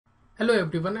Hello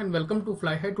everyone and welcome to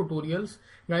fly high tutorials.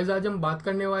 Guys, आज हम बात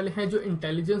करने वाले हैं जो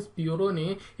इंटेलिजेंस ब्यूरो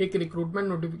ने एक रिक्रूटमेंट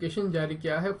नोटिफिकेशन जारी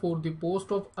किया है for the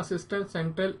post of assistant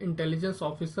central intelligence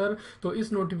officer. तो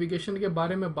इस नोटिफिकेशन के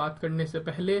बारे में बात करने से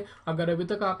पहले अगर अभी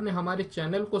तक आपने हमारे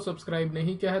चैनल को सब्सक्राइब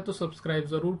नहीं किया है तो सब्सक्राइब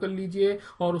जरूर कर लीजिए,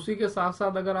 और उसी के साथ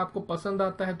साथ अगर आपको पसंद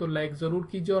आता है तो लाइक जरूर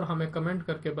कीजिए और हमें कमेंट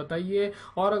करके बताइए।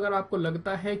 और अगर आपको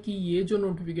लगता है कि ये जो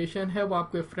नोटिफिकेशन है वो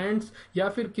आपके फ्रेंड्स या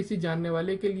फिर किसी जानने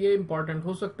वाले के लिए इंपॉर्टेंट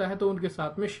हो सकता है तो उनके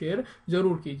साथ में शेयर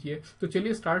जरूर कीजिए। तो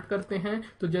चलिए स्टार्ट करते हैं।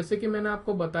 तो जैसे कि मैंने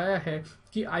आपको बताया है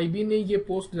कि आईबी ने ये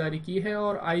पोस्ट जारी की है,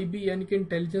 और आईबी यानी कि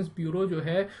इंटेलिजेंस ब्यूरो जो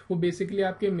है वो बेसिकली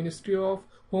आपके मिनिस्ट्री ऑफ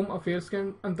होम अफेयर्स के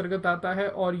अंतर्गत आता है,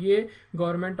 और ये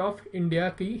गवर्नमेंट ऑफ इंडिया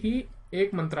की ही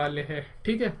एक मंत्रालय है।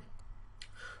 ठीक है,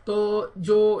 तो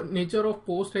जो नेचर ऑफ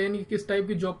पोस्ट है यानी कि किस टाइप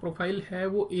की जॉब प्रोफाइल है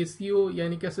वो एसीओ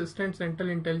यानी कि असिस्टेंट सेंट्रल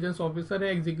इंटेलिजेंस ऑफिसर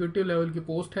है, एग्जीक्यूटिव लेवल की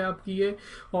पोस्ट है आपकी ये।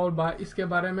 और इसके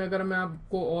बारे में अगर मैं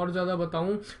आपको और ज़्यादा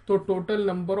बताऊं तो टोटल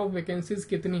नंबर ऑफ वैकेंसीज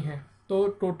कितनी है, तो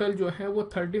टोटल जो है वो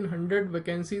 1300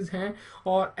 वैकेंसीज हैं,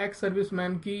 और एक्स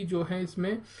सर्विसमैन की जो है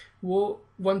इसमें वो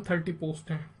 130 पोस्ट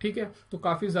हैं। ठीक है, तो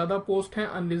काफ़ी ज़्यादा पोस्ट हैं।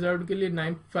 अनरिजर्व के लिए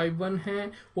 951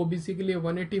 हैं, ओबीसी के लिए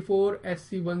 184,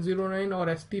 एससी 109 और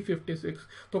एसटी 56।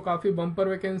 तो काफ़ी बम्पर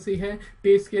वैकेंसी है।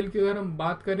 पे स्केल की अगर हम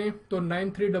बात करें तो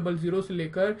 9300 से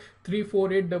लेकर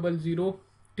 34800।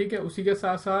 ठीक है, उसी के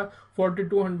साथ साथ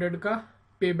 4200 का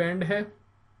पे बैंड है,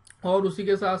 और उसी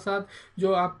के साथ साथ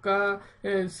जो आपका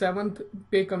 7th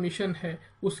पे कमीशन है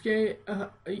उसके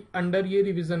अंडर ये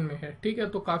रिवीजन में है। ठीक है,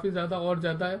 तो काफ़ी ज़्यादा और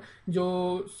ज़्यादा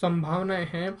जो संभावनाएं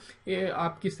हैं ये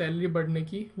आपकी सैलरी बढ़ने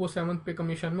की वो 7th पे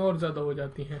कमीशन में और ज़्यादा हो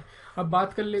जाती हैं। अब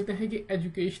बात कर लेते हैं कि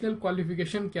एजुकेशनल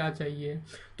क्वालिफिकेशन क्या चाहिए।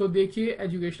 तो देखिए,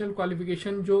 एजुकेशनल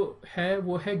क्वालिफिकेशन जो है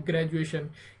वो है ग्रेजुएशन।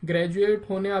 ग्रेजुएट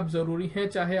होने आप ज़रूरी हैं,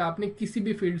 चाहे आपने किसी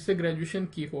भी फील्ड से ग्रेजुएशन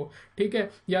की हो। ठीक है,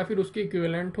 या फिर उसके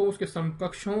इक्विवेलेंट हो, उसके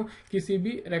समकक्ष हो किसी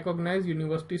भी रिकॉग्नाइज्ड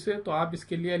यूनिवर्सिटी से, तो आप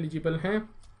इसके लिए एलिजिबल हैं।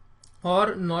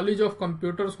 और नॉलेज ऑफ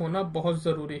कंप्यूटर्स होना बहुत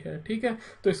ज़रूरी है। ठीक है,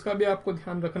 तो इसका भी आपको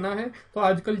ध्यान रखना है। तो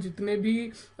आजकल जितने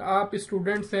भी आप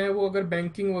स्टूडेंट्स हैं वो अगर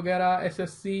बैंकिंग वगैरह,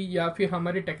 एसएससी या फिर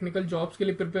हमारे टेक्निकल जॉब्स के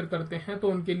लिए प्रिपेयर करते हैं तो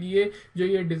उनके लिए जो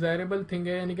ये डिजायरेबल थिंग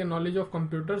है यानी कि नॉलेज ऑफ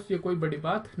कंप्यूटर्स, ये कोई बड़ी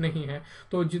बात नहीं है।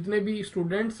 तो जितने भी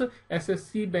स्टूडेंट्स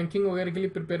एसएससी बैंकिंग वगैरह के लिए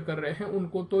प्रिपेयर कर रहे हैं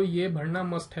उनको तो ये भरना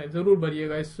मस्ट है, जरूर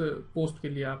भरिएगा इस पोस्ट के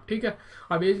लिए आप। ठीक है,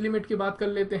 अब एज लिमिट की बात कर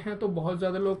लेते हैं। तो बहुत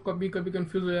ज़्यादा लोग कभी कभी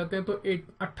कंफ्यूज हो जाते हैं, तो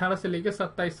 18 से लेकर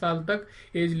 27 साल तक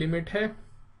एज लिमिट है।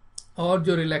 और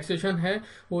जो रिलैक्सेशन है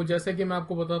वो जैसे कि मैं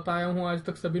आपको बताता आया हूँ आज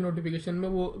तक सभी नोटिफिकेशन में,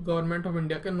 वो गवर्नमेंट ऑफ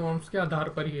इंडिया के नॉर्म्स के आधार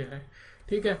पर ही है।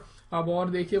 ठीक है, अब और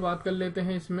देखिए बात कर लेते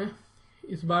हैं इसमें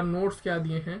इस बार नोट्स क्या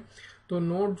दिए हैं। तो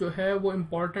नोट जो है वो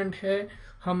इम्पोर्टेंट है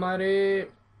हमारे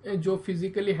जो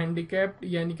फिजिकली हैंडीकैप्ड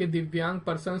यानी कि दिव्यांग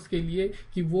पर्सन्स के लिए,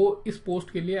 कि वो इस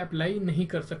पोस्ट के लिए अप्लाई नहीं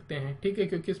कर सकते हैं। ठीक है,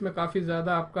 क्योंकि इसमें काफ़ी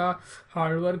ज़्यादा आपका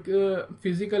हार्डवर्क,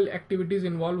 फिजिकल एक्टिविटीज़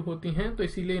इन्वॉल्व होती हैं, तो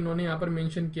इसीलिए इन्होंने यहाँ पर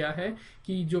मेंशन किया है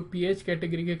कि जो पीएच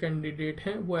कैटेगरी के कैंडिडेट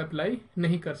हैं वो अप्लाई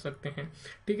नहीं कर सकते हैं।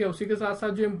 ठीक है, उसी के साथ साथ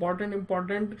जो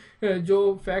इम्पोर्टेंट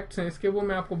जो फैक्ट्स हैं इसके वो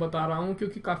मैं आपको बता रहा हूँ,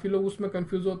 क्योंकि काफ़ी लोग उसमें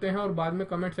कंफ्यूज होते हैं और बाद में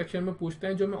कमेंट सेक्शन में पूछते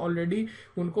हैं, जो मैं ऑलरेडी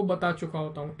उनको बता चुका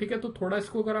होता हूँ। ठीक है, तो थोड़ा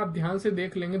इसको अगर आप ध्यान से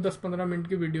देख लेंगे 10-15 मिनट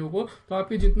की वीडियो को, तो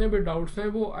आपके जितने भी डाउट्स हैं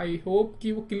वो आई होप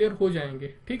कि वो क्लियर हो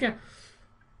जाएंगे। ठीक है,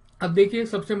 अब देखिए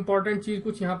सबसे इंपॉर्टेंट चीज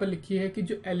कुछ यहाँ पर लिखी है कि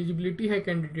जो एलिजिबिलिटी है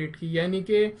कैंडिडेट की, यानी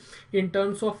कि in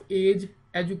terms of as,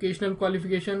 educational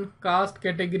qualification, caste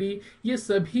category, ये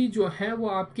सभी जो है वो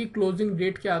आपकी क्लोजिंग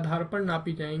डेट के आधार पर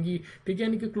नापी जाएंगी। ठीक है,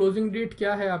 यानी कि क्लोजिंग डेट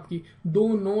क्या है आपकी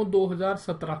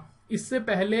 2/9/2017। इससे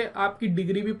पहले आपकी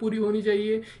डिग्री भी पूरी होनी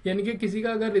चाहिए, यानी कि किसी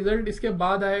का अगर रिजल्ट इसके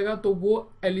बाद आएगा तो वो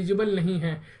एलिजिबल नहीं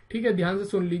है। ठीक है, ध्यान से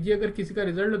सुन लीजिए, अगर किसी का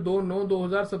रिजल्ट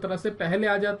 2/9/2017 से पहले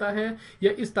आ जाता है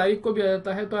या इस तारीख को भी आ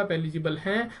जाता है तो आप एलिजिबल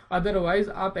हैं, अदरवाइज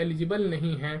आप एलिजिबल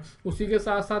नहीं हैं। उसी के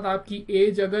साथ साथ आपकी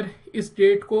एज अगर इस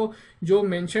डेट को जो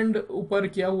मेंशन्ड ऊपर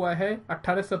किया हुआ है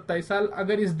 18 से 27 साल,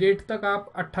 अगर इस डेट तक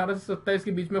आप 18 से 27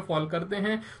 के बीच में फॉल करते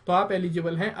हैं तो आप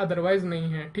एलिजिबल हैं, अदरवाइज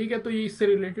नहीं है। ठीक है, तो ये इससे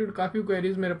रिलेटेड काफी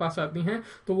क्वेरीज मेरे पास आती हैं,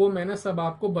 तो वो मैंने सब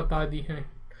आपको बता दी हैं।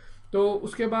 तो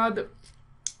उसके बाद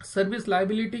सर्विस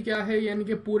लाइबिलिटी क्या है, यानी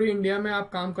कि पूरे इंडिया में आप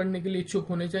काम करने के लिए इच्छुक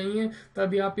होने चाहिए,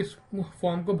 तभी आप इस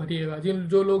फॉर्म को भरिएगा।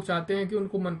 जो लोग चाहते हैं कि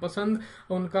उनको मनपसंद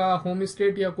उनका होम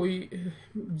स्टेट या कोई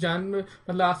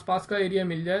मतलब आसपास का एरिया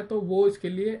मिल जाए तो वो इसके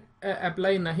लिए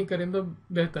अप्लाई ना ही करें तो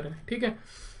बेहतर है। ठीक है,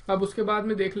 अब उसके बाद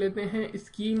में देख लेते हैं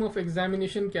स्कीम ऑफ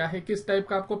एग्जामिनेशन क्या है, किस टाइप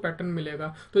का आपको पैटर्न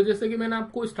मिलेगा। तो जैसे कि मैंने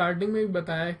आपको स्टार्टिंग में भी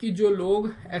बताया कि जो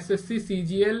लोग एसएससी,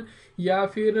 सीजीएल या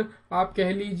फिर आप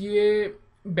कह लीजिए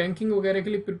बैंकिंग वगैरह के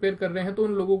लिए प्रिपेयर कर रहे हैं तो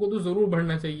उन लोगों को तो जरूर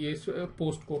भरना चाहिए इस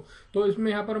पोस्ट को। तो इसमें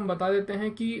यहाँ पर हम बता देते हैं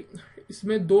कि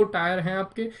इसमें 2 टायर हैं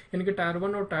आपके, यानी कि टायर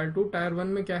 1 और टायर 2। टायर 1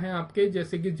 में क्या है आपके,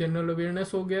 जैसे कि जनरल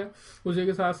अवेयरनेस हो गया, उसी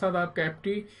के साथ साथ आपका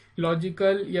एप्टी,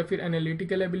 लॉजिकल या फिर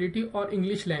एनालिटिकल एबिलिटी और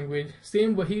इंग्लिश लैंग्वेज।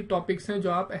 सेम वही टॉपिक्स हैं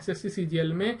जो आप एसएससी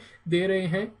सीजीएल में दे रहे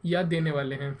हैं या देने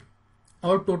वाले हैं।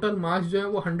 और टोटल मार्क्स जो है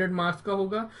वो 100 मार्क्स का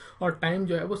होगा और टाइम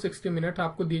जो है वो 60 मिनट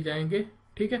आपको दिए जाएंगे।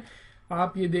 ठीक है,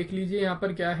 आप ये देख लीजिए यहाँ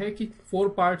पर क्या है कि 4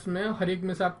 पार्ट्स में, हर एक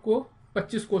में से आपको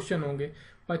 25 क्वेश्चन होंगे।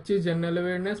 25 जनरल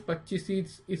अवेयरनेस, 25 ही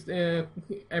इस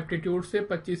एप्टीट्यूड से,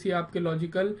 25 ही आपके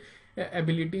लॉजिकल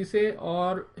एबिलिटी से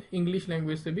और इंग्लिश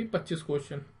लैंग्वेज से भी 25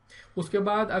 क्वेश्चन। उसके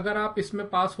बाद अगर आप इसमें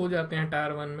पास हो जाते हैं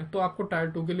टायर 1 में, तो आपको टायर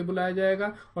 2 के लिए बुलाया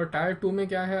जाएगा। और टायर 2 में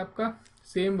क्या है आपका,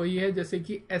 सेम वही है, जैसे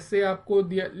कि ऐसे आपको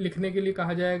लिखने के लिए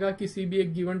कहा जाएगा किसी भी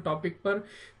एक गिवन टॉपिक पर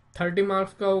 30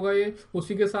 मार्क्स का होगा ये।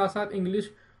 उसी के साथ साथ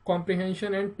English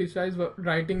comprehension and precise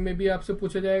writing में भी आपसे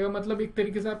पूछा जाएगा। मतलब एक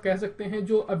तरीके से आप कह सकते हैं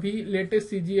जो अभी लेटेस्ट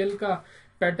सीजीएल का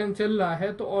पैटर्न चल रहा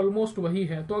है तो ऑलमोस्ट वही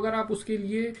है। तो अगर आप उसके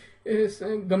लिए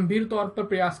गंभीर तौर पर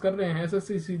प्रयास कर रहे हैं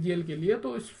एसएससी सीजीएल के लिए,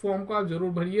 तो इस फॉर्म को आप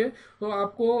जरूर भरिए। तो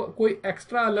आपको कोई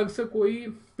एक्स्ट्रा अलग से कोई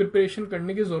प्रिपरेशन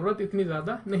करने की जरूरत इतनी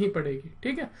ज्यादा नहीं पड़ेगी।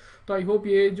 ठीक है, तो आई होप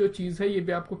ये जो चीज है ये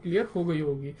भी आपको क्लियर हो गई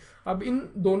होगी। अब इन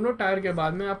दोनों टायर के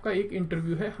बाद में आपका एक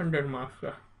इंटरव्यू है 100 मार्क्स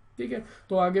का। ठीक है,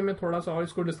 तो आगे मैं थोड़ा सा और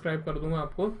इसको डिस्क्राइब कर दूंगा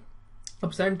आपको।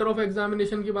 अब सेंटर ऑफ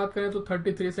एग्जामिनेशन की बात करें तो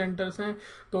 33 सेंटर्स हैं।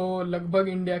 तो लगभग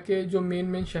इंडिया के जो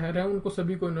मेन शहर हैं उनको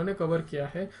सभी को इन्होंने कवर किया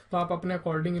है। तो आप अपने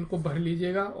अकॉर्डिंग इनको भर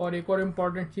लीजिएगा। और एक और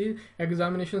इम्पॉर्टेंट चीज,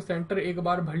 एग्जामिनेशन सेंटर एक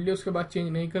बार भर लिया उसके बाद चेंज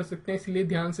नहीं कर सकते, इसलिए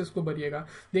ध्यान से इसको भरिएगा।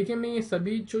 देखिए, मैं ये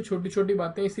सभी जो छोटी छोटी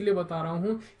बातें इसीलिए बता रहा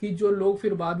हूँ कि जो लोग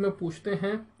फिर बाद में पूछते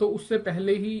हैं तो उससे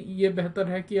पहले ही ये बेहतर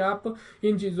है कि आप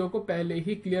इन चीजों को पहले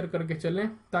ही क्लियर करके चलें,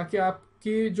 ताकि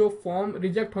आपकी जो फॉर्म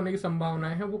रिजेक्ट होने की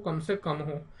संभावनाएं हैं वो कम से कम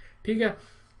हो। ठीक है,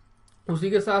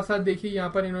 उसी के साथ साथ देखिए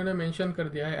यहाँ पर इन्होंने मेंशन कर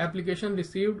दिया है, application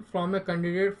received from a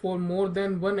candidate for more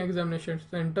than 1 examination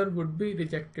centre would be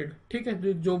rejected. ठीक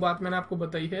है, जो बात मैंने आपको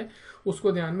बताई है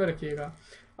उसको ध्यान में रखिएगा।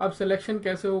 अब सिलेक्शन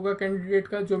कैसे होगा कैंडिडेट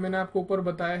का, जो मैंने आपको ऊपर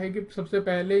बताया है कि सबसे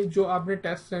पहले जो आपने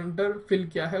टेस्ट सेंटर फिल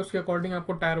किया है उसके अकॉर्डिंग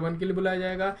आपको टायर 1 के लिए बुलाया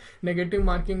जाएगा। नेगेटिव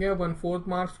मार्किंग है 1/4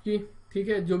 मार्क्स की। ठीक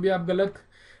है, जो भी आप गलत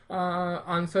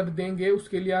आंसर देंगे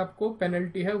उसके लिए आपको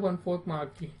पेनल्टी है 1/4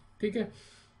 मार्क की। ठीक है,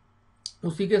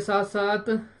 उसी के साथ साथ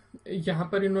यहाँ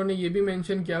पर इन्होंने ये भी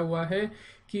मेंशन किया हुआ है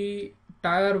कि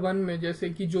टायर 1 में जैसे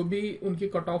कि जो भी उनकी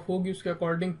कट ऑफ होगी उसके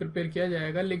अकॉर्डिंग प्रिपेयर किया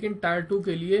जाएगा, लेकिन टायर 2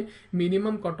 के लिए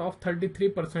मिनिमम कट ऑफ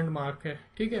 33% मार्क है।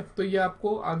 ठीक है, तो ये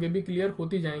आपको आगे भी क्लियर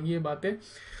होती जाएंगी ये बातें।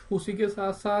 उसी के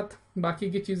साथ साथ बाकी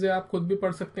की चीजें आप खुद भी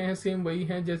पढ़ सकते हैं, सेम वही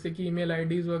हैं, जैसे कि ईमेल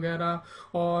आईडीज वगैरह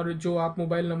और जो आप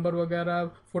मोबाइल नंबर वगैरह,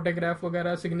 फोटोग्राफ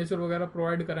वगैरह, सिग्नेचर वगैरह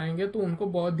प्रोवाइड कराएंगे तो उनको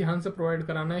बहुत ध्यान से प्रोवाइड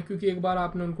कराना है, क्योंकि एक बार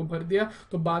आपने उनको भर दिया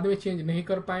तो बाद में चेंज नहीं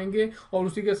कर पाएंगे। और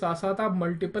उसी के साथ साथ आप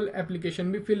मल्टीपल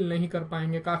एप्लीकेशन भी फिल नहीं कर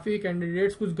पाएंगे। काफी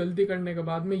कैंडिडेट्स कुछ गलती करने के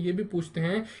बाद में ये भी पूछते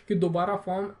हैं कि दोबारा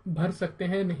फॉर्म भर सकते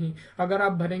हैं नहीं। अगर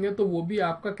आप भरेंगे तो वो भी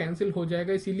आपका कैंसिल हो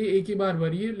जाएगा, इसीलिए एक ही बार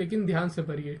भरिए, लेकिन ध्यान से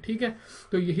भरिए। ठीक है,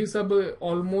 तो यही सब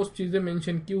ऑलमोस्ट चीजें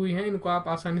मेंशन की हुई हैं, इनको आप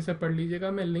आसानी से पढ़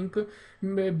लीजिएगा। मैं लिंक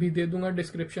भी दे दूंगा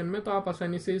डिस्क्रिप्शन में, तो आप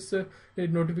आसानी से इस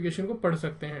नोटिफिकेशन को पढ़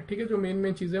सकते हैं। ठीक है, जो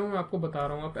मेन चीजें मैं आपको बता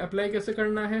रहा हूँ। आप अप्लाई कैसे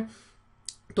करना है,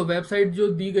 तो वेबसाइट जो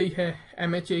दी गई है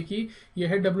MHA की, यह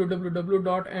है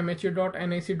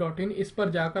www.mha.nic.in। इस पर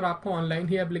जाकर आपको ऑनलाइन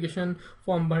ही एप्लीकेशन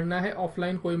फॉर्म भरना है,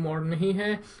 ऑफलाइन कोई मोड नहीं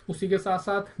है। उसी के साथ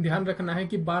साथ ध्यान रखना है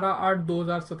कि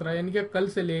 12/8/2017 यानी कि कल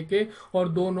से लेके और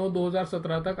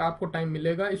 2/9/2017 तक आपको टाइम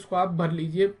मिलेगा। इसको आप भर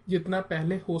लीजिए जितना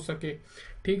पहले हो सके।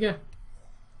 ठीक है,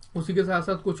 उसी के साथ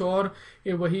साथ कुछ और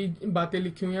वही बातें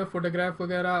लिखी हुई हैं, फोटोग्राफ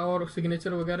वगैरह और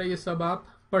सिग्नेचर वगैरह, ये सब आप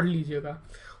पढ़ लीजिएगा।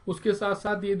 उसके साथ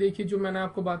साथ ये देखिए जो मैंने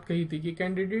आपको बात कही थी कि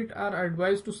candidate are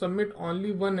advise to submit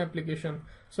only 1 application.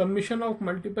 Submission of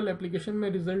multiple application में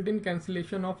result in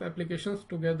cancellation of applications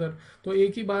together. तो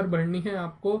एक ही बार भरनी है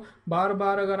आपको, बार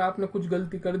बार अगर आपने कुछ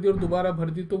गलती कर दी और दोबारा भर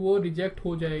दी तो वो रिजेक्ट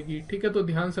हो जाएगी। ठीक है, तो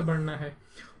ध्यान से भरना है।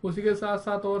 उसी के साथ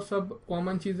साथ और सब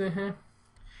कॉमन चीजें हैं,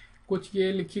 कुछ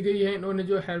ये लिखी गई है इन्होंने,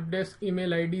 जो हेल्प डेस्क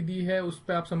ईमेल आईडी दी है उस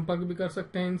पर आप संपर्क भी कर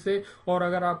सकते हैं इनसे। और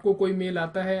अगर आपको कोई मेल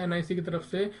आता है NIC की तरफ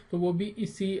से तो वो भी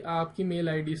इसी आपकी मेल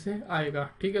आईडी से आएगा।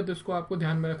 ठीक है, तो इसको आपको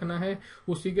ध्यान में रखना है।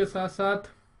 उसी के साथ साथ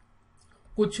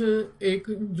कुछ एक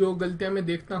जो गलतियां मैं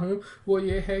देखता हूं वो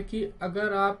ये है कि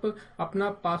अगर आप अपना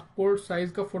पासपोर्ट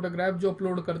साइज का फोटोग्राफ जो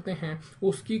अपलोड करते हैं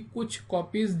उसकी कुछ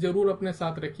कॉपीज जरूर अपने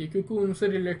साथ रखिए, क्योंकि उनसे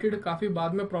रिलेटेड काफी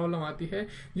बाद में प्रॉब्लम आती है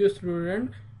जो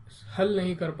स्टूडेंट हल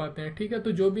नहीं कर पाते हैं। ठीक है,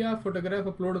 तो जो भी आप फोटोग्राफ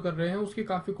अपलोड कर रहे हैं उसकी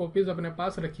काफी कॉपीज अपने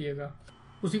पास रखिएगा।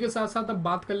 उसी के साथ साथ अब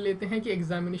बात कर लेते हैं कि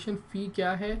एग्जामिनेशन फी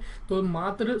क्या है। तो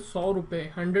मात्र 100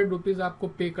 रुपए 100 रुपीज आपको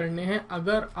पे करने हैं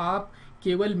अगर आप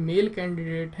केवल मेल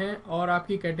कैंडिडेट हैं और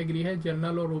आपकी कैटेगरी है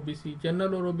जनरल और ओबीसी।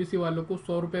 जनरल और ओबीसी वालों को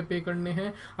 100 रुपये पे करने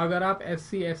हैं। अगर आप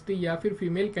SC ST या फिर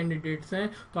फीमेल कैंडिडेट्स हैं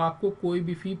तो आपको कोई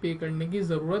भी फी पे करने की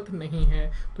ज़रूरत नहीं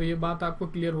है। तो ये बात आपको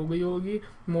क्लियर हो गई होगी।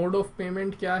 मोड ऑफ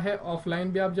पेमेंट क्या है,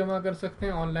 ऑफलाइन भी आप जमा कर सकते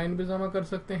हैं, ऑनलाइन भी जमा कर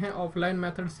सकते हैं। ऑफलाइन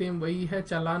मेथड सेम वही है,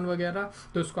 चालान वगैरह,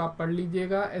 तो इसको आप पढ़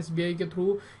लीजिएगा। SBI के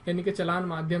थ्रू यानी कि चालान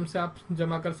माध्यम से आप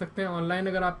जमा कर सकते हैं। ऑनलाइन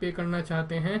अगर आप पे करना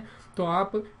चाहते हैं तो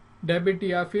आप डेबिट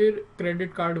या फिर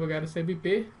क्रेडिट कार्ड वगैरह से भी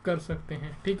पे कर सकते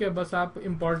हैं। ठीक है, बस आप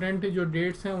इम्पॉर्टेंट जो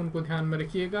डेट्स हैं उनको ध्यान में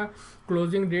रखिएगा।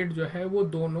 क्लोजिंग डेट जो है वो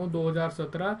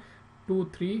 2/9/2017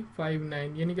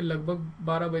 2359 यानी कि लगभग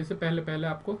 12 बजे से पहले पहले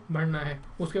आपको भरना है।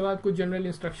 उसके बाद कुछ जनरल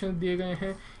इंस्ट्रक्शंस दिए गए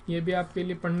हैं, ये भी आपके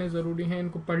लिए पढ़ने ज़रूरी हैं,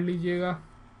 इनको पढ़ लीजिएगा।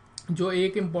 जो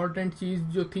एक इम्पॉर्टेंट चीज़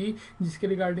जो थी जिसके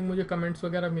रिगार्डिंग मुझे कमेंट्स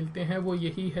वगैरह मिलते हैं वो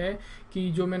यही है कि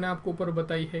जो मैंने आपको ऊपर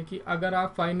बताई है कि अगर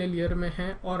आप फाइनल ईयर में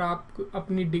हैं और आप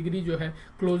अपनी डिग्री जो है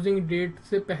क्लोजिंग डेट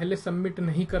से पहले सबमिट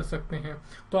नहीं कर सकते हैं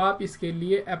तो आप इसके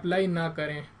लिए अप्लाई ना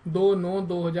करें।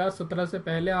 2/9/2017 से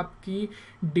पहले आपकी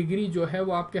डिग्री जो है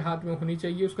वो आपके हाथ में होनी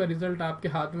चाहिए, उसका रिजल्ट आपके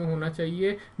हाथ में होना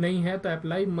चाहिए, नहीं है तो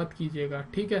अप्लाई मत कीजिएगा।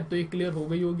 ठीक है, तो ये क्लियर हो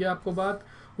गई होगी आपको बात।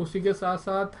 उसी के साथ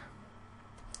साथ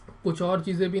कुछ और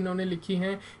चीज़ें भी इन्होंने लिखी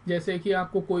हैं, जैसे कि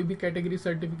आपको कोई भी कैटेगरी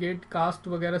सर्टिफिकेट कास्ट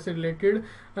वगैरह से रिलेटेड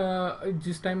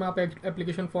जिस टाइम आप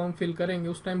एप्लीकेशन फॉर्म फिल करेंगे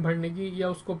उस टाइम भरने की या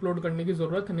उसको अपलोड करने की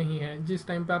ज़रूरत नहीं है। जिस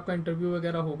टाइम पे आपका इंटरव्यू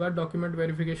वगैरह होगा, डॉक्यूमेंट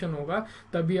वेरिफिकेशन होगा,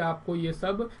 तभी आपको ये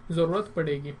सब ज़रूरत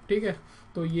पड़ेगी। ठीक है,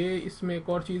 तो ये इसमें एक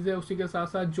और चीज़ है। उसी के साथ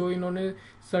साथ जो इन्होंने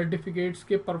सर्टिफिकेट्स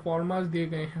के परफॉर्मेंस दिए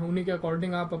गए हैं उन्हीं के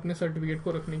अकॉर्डिंग आप अपने सर्टिफिकेट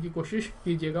को रखने की कोशिश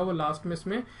कीजिएगा, वो लास्ट में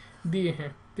इसमें दिए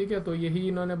हैं। ठीक है, तो यही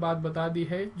इन्होंने बात बता दी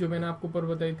है जो मैंने आपको ऊपर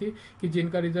बताई थी कि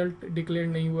जिनका रिजल्ट डिक्लेयर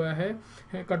नहीं हुआ है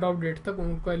कट ऑफ डेट तक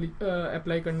उनका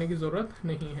अप्लाई करने की ज़रूरत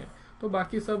नहीं है। तो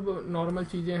बाकी सब नॉर्मल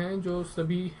चीज़ें हैं जो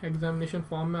सभी एग्जामिनेशन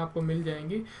फॉर्म में आपको मिल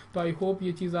जाएंगी। तो आई होप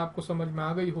ये चीज़ आपको समझ में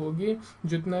आ गई होगी।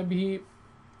 जितना भी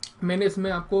मैंने इसमें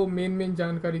आपको मेन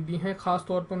जानकारी दी है, खास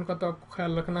तौर पर उनका तो आपको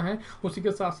ख्याल रखना है। उसी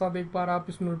के साथ साथ एक बार आप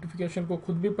इस नोटिफिकेशन को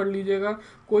खुद भी पढ़ लीजिएगा।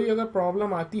 कोई अगर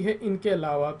प्रॉब्लम आती है इनके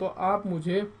अलावा तो आप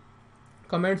मुझे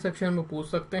कमेंट सेक्शन में पूछ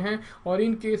सकते हैं, और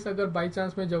इन केस अगर बाई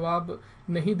चांस मैं जवाब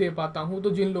नहीं दे पाता हूं तो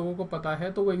जिन लोगों को पता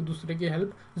है तो वो एक दूसरे की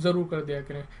हेल्प ज़रूर कर दिया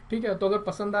करें। ठीक है, तो अगर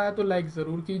पसंद आया तो लाइक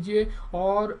ज़रूर कीजिए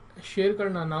और शेयर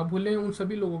करना ना भूलें उन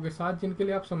सभी लोगों के साथ जिनके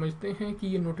लिए आप समझते हैं कि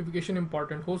ये नोटिफिकेशन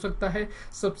इंपॉर्टेंट हो सकता है।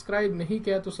 सब्सक्राइब नहीं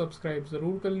किया तो सब्सक्राइब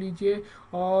ज़रूर कर लीजिए,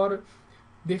 और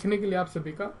देखने के लिए आप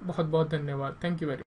सभी का बहुत बहुत धन्यवाद। Thank you very much.